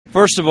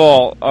First of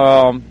all,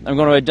 I'm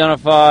going to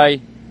identify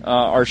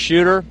our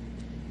shooter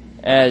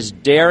as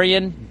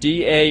Darion,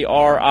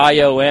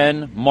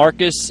 D-A-R-I-O-N,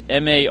 Marcus,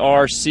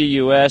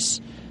 M-A-R-C-U-S,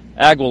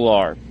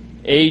 Aguilar,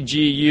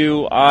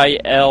 A-G-U-I-L-A-R.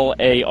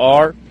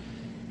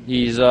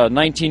 He's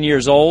 19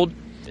 years old.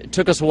 It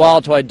took us a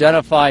while to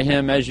identify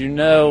him. As you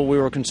know, we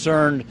were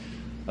concerned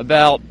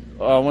about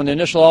when the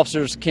initial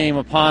officers came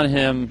upon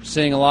him,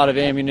 seeing a lot of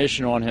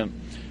ammunition on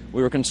him.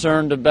 We were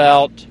concerned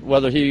about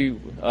whether he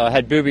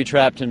had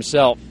booby-trapped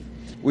himself.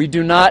 We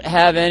do not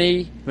have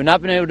we've not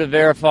been able to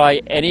verify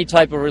any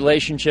type of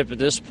relationship at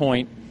this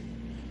point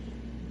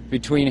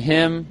between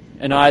him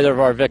and either of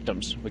our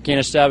victims. We can't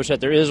establish that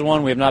there is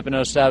one. We have not been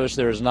able to establish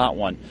there is not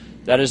one.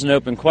 That is an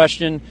open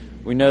question.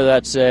 We know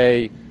that's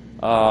a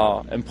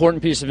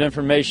important piece of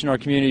information our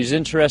community is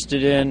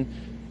interested in,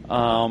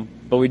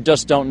 but we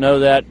just don't know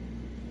that.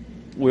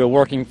 We're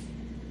working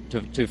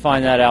to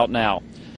find that out now.